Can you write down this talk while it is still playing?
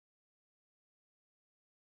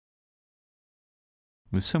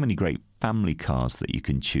With so many great family cars that you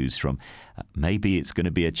can choose from, maybe it's going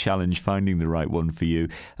to be a challenge finding the right one for you.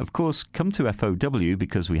 Of course, come to FOW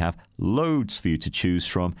because we have loads for you to choose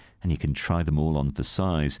from and you can try them all on for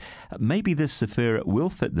size. Maybe this Zafira will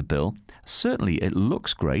fit the bill. Certainly it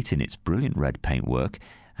looks great in its brilliant red paintwork.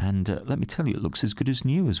 And let me tell you, it looks as good as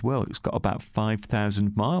new as well. It's got about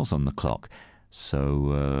 5,000 miles on the clock.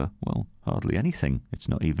 So, well, hardly anything. It's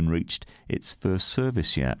not even reached its first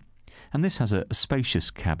service yet. And this has a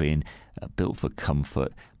spacious cabin, built for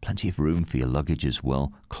comfort, plenty of room for your luggage as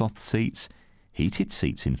well, cloth seats, heated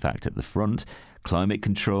seats in fact at the front, climate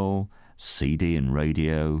control, CD and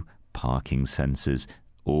radio, parking sensors,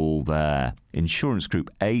 all there. Insurance group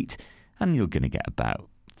 8, and you're going to get about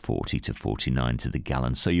 40 to 49 to the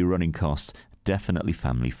gallon, so your running costs definitely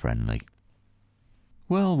family friendly.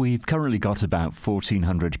 Well, we've currently got about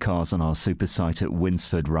 1,400 cars on our super site at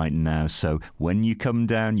Winsford right now, so when you come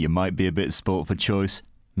down, you might be a bit sport for choice.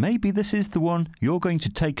 Maybe this is the one you're going to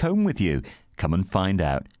take home with you. Come and find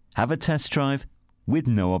out. Have a test drive with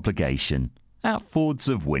no obligation at Fords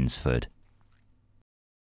of Winsford.